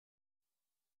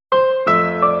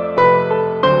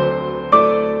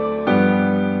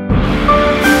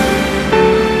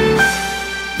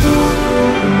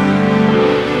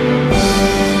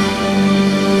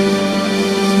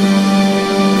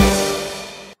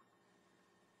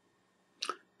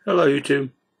Hello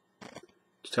YouTube,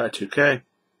 it's Ty2K.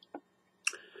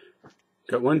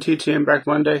 Got 1 TTM back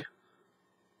Monday.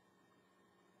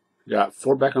 Got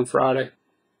 4 back on Friday.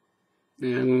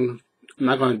 And I'm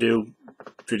not going to do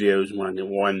videos when I do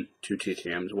 1, 2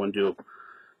 TTMs. I want to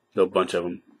do a bunch of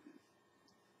them.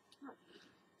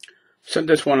 Sent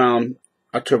this one on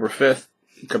October 5th.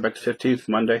 Come back to 15th,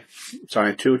 Monday.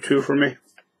 Signed 2-2 for me.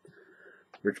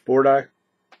 Rich Bordi.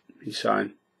 He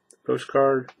signed the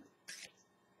postcard.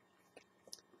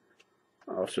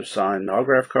 I also signed the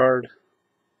autograph card.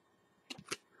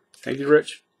 Thank you,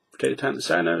 Rich, for taking the time to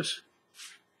sign those.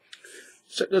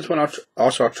 Set this one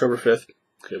also October 5th.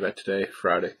 Okay, back today,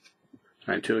 Friday.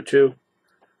 Signed 2-2.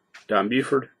 Don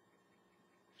Buford.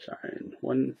 Signed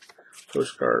 1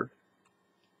 postcard.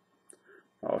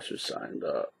 I also signed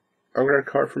the autograph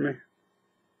card for me.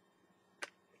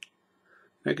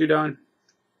 Thank you, Don.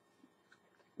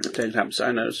 Taking time to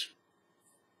sign those.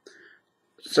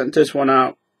 Sent this one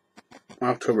out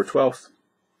October 12th.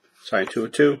 Signed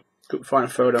 2-2. Couldn't find a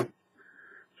photo.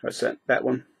 So I sent that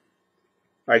one.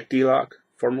 Ike Delock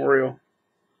for Memorial.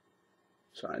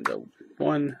 Signed the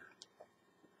 1.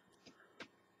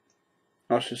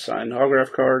 Also signed the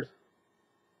autograph card.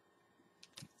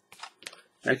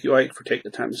 Thank you, Ike, for taking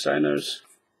the time to sign those.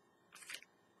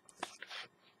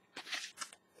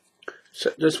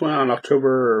 Set this one on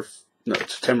September 1st.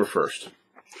 September 1st.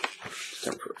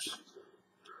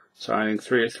 Signing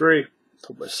 3-3.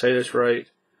 Hope I say this right.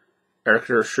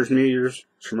 Erika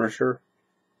Scheimer.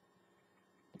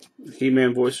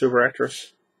 He-Man voiceover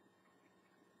actress.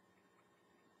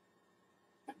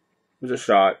 It was a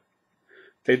shot. I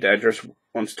think the address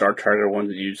on Star Tiger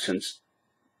wanted used since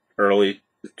early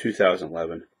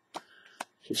 2011.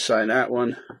 She signed that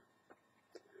one.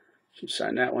 She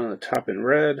signed that one on the top in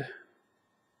red.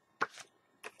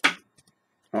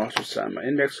 Also signed my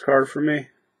index card for me.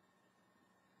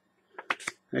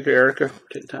 Thank you, Erika, for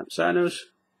taking time to sign those.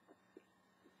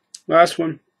 Last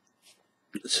one.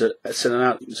 I sent it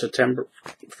out September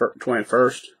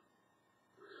 21st.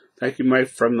 Thank you, Mike,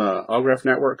 from the Autograph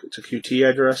Network. It's a QT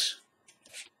address.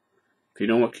 If you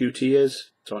know what QT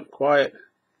is, it's on quiet.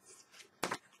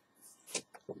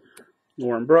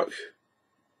 Lauren Brooke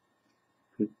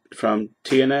from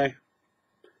TNA.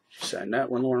 She signed that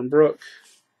one, Lauren Brooke.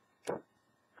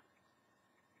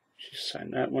 She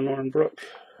signed that one, Lauren Brooke.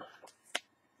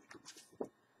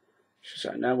 She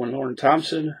signed that one, Lauren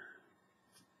Thompson.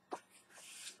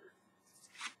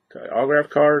 Got an autograph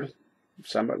card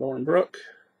signed by Lauren Brooke.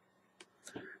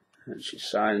 And she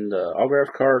signed the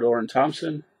autograph card, Lauren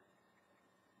Thompson.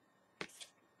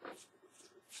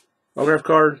 Autograph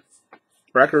card,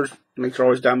 records, links are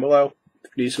always down below.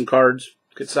 If you need some cards,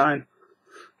 get signed.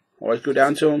 Always go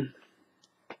down to them.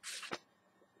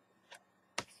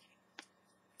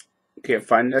 Can't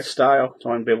find that style. It's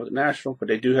only available at National, but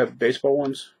they do have baseball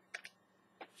ones.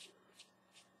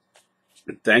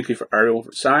 And thank you for everyone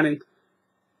for signing.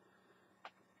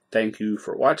 Thank you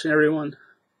for watching, everyone.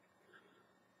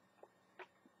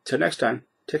 Till next time,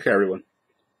 take care, everyone.